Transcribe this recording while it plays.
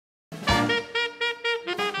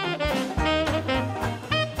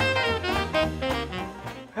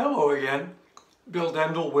again. Bill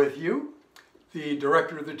Dendle with you, the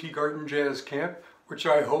director of the Teagarden Jazz Camp, which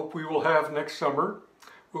I hope we will have next summer.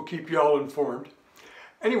 We'll keep you all informed.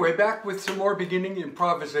 Anyway, back with some more beginning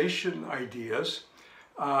improvisation ideas.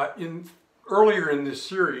 Earlier in this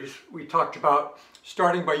series, we talked about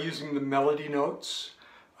starting by using the melody notes,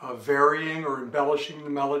 varying or embellishing the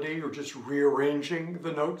melody, or just rearranging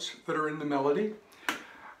the notes that are in the melody.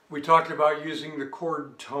 We talked about using the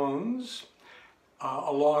chord tones,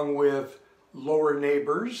 along with lower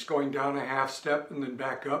neighbors, going down a half step and then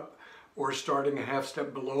back up, or starting a half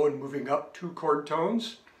step below and moving up 2 chord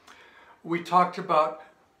tones. We talked about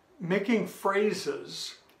making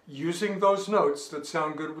phrases using those notes that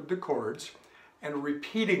sound good with the chords and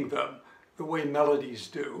repeating them the way melodies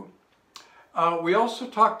do. We also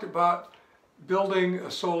talked about building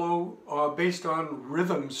a solo based on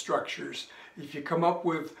rhythm structures. If you come up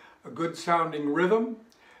with a good sounding rhythm,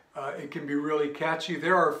 it can be really catchy.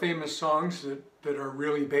 There are famous songs that are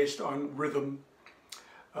really based on rhythm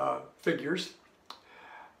figures.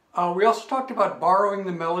 We also talked about borrowing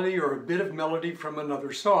the melody or a bit of melody from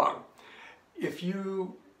another song. If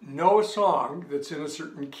you know a song that's in a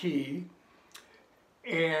certain key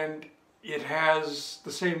and it has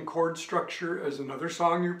the same chord structure as another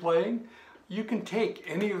song you're playing, you can take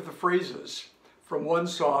any of the phrases from one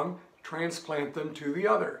song, transplant them to the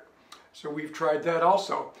other. So we've tried that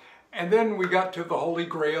also. And then we got to the holy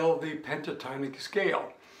grail, the pentatonic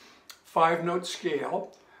scale. 5-note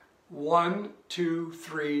scale, 1, 2,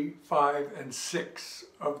 3, 5, and 6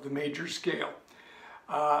 of the major scale.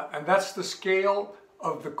 And that's the scale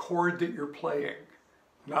of the chord that you're playing,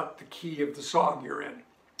 not the key of the song you're in.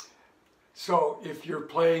 So if you're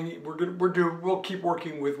playing, we'll keep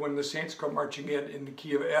working with When the Saints Come Marching in the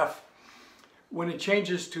key of F. When it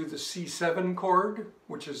changes to the C7 chord,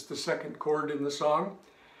 which is the second chord in the song,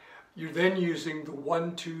 you're then using the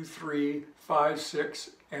 1, 2, 3, 5,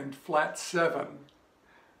 6, and flat 7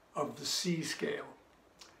 of the C scale.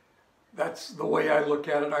 That's the way I look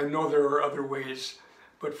at it. I know there are other ways,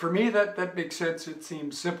 but for me that makes sense. It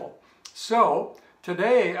seems simple. So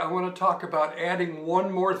today I want to talk about adding one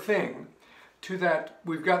more thing to that.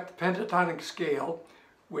 We've got the pentatonic scale,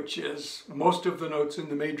 which is most of the notes in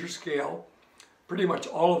the major scale, pretty much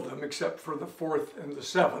all of them except for the 4th and the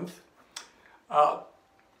 7th.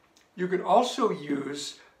 You can also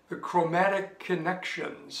use the chromatic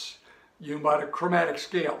connections. You got a chromatic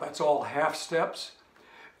scale, that's all half steps.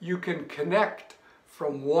 You can connect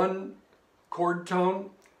from one chord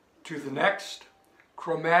tone to the next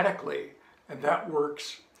chromatically, and that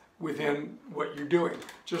works within what you're doing.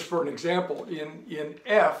 Just for an example, in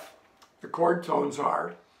F, the chord tones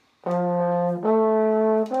are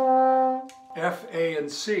F, A, and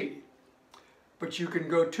C, but you can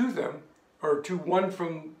go to them, or to one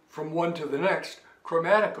from one to the next,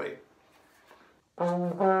 chromatically.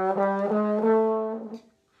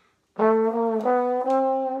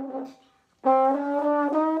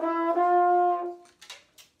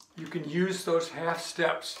 You can use those half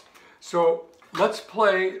steps. So let's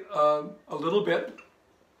play a little bit.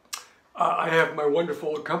 I have my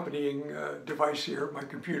wonderful accompanying device here, my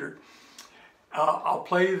computer. I'll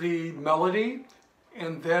play the melody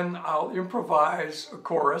and then I'll improvise a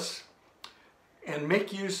chorus and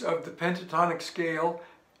make use of the pentatonic scale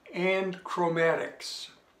and chromatics.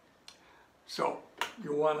 So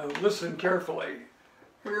you want to listen carefully.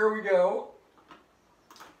 Here we go.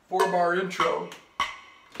 4-bar intro.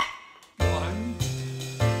 1,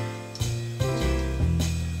 2.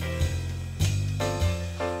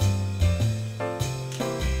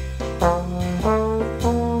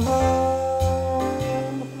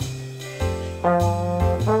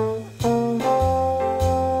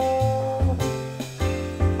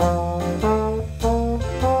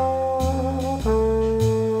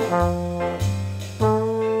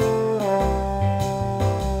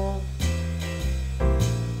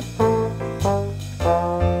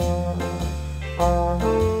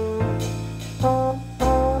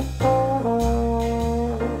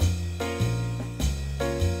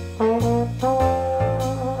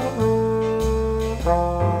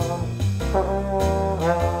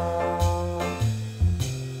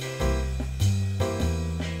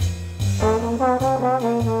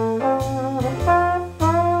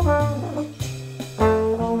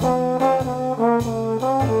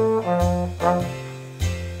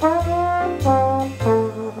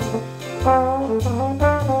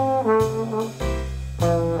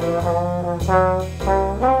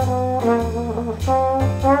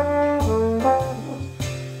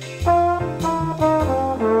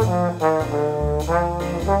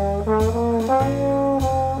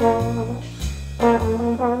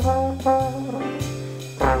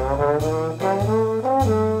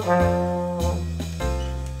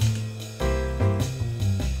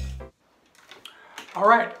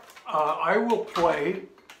 I will play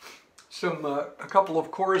a couple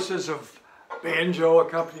of choruses of banjo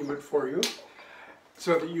accompaniment for you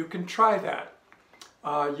so that you can try that.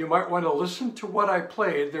 You might want to listen to what I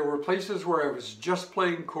played. There were places where I was just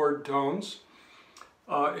playing chord tones.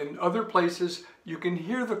 In other places, you can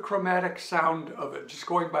hear the chromatic sound of it, just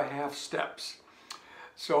going by half steps.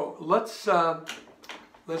 So let's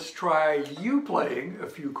try you playing a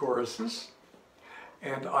few choruses,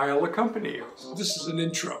 and I'll accompany you. This is an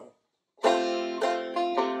intro.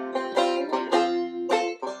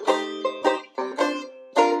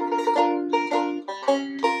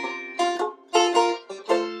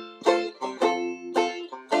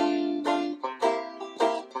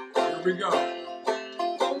 Here we go.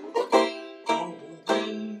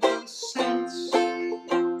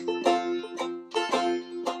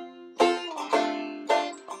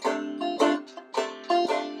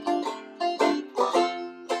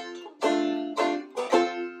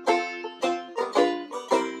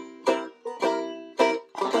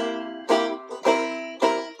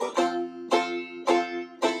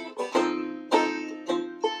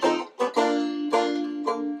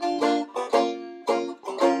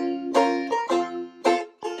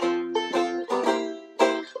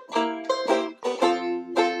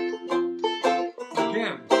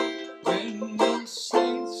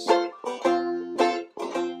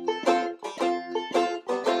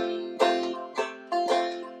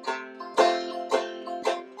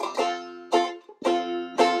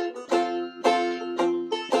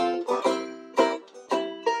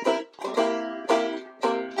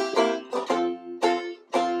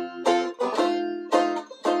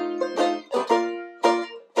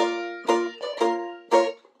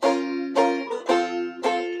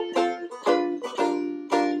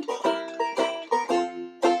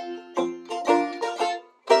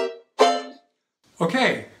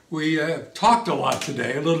 Okay, we talked a lot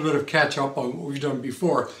today, a little bit of catch up on what we've done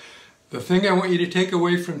before. The thing I want you to take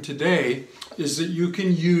away from today is that you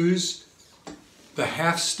can use the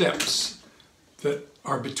half steps that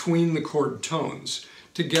are between the chord tones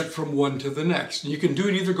to get from one to the next. And you can do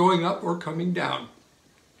it either going up or coming down.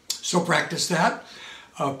 So practice that,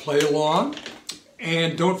 play along,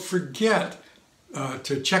 and don't forget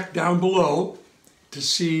to check down below to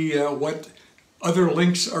see what other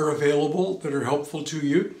links are available that are helpful to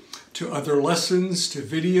you, to other lessons, to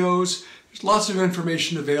videos. There's lots of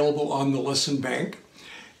information available on the lesson bank,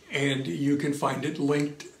 and you can find it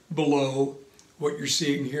linked below what you're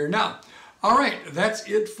seeing here now. All right, that's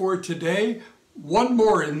it for today. One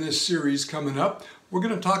more in this series coming up. We're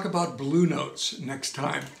going to talk about blue notes next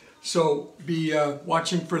time. So be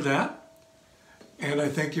watching for that. And I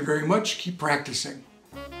thank you very much. Keep practicing.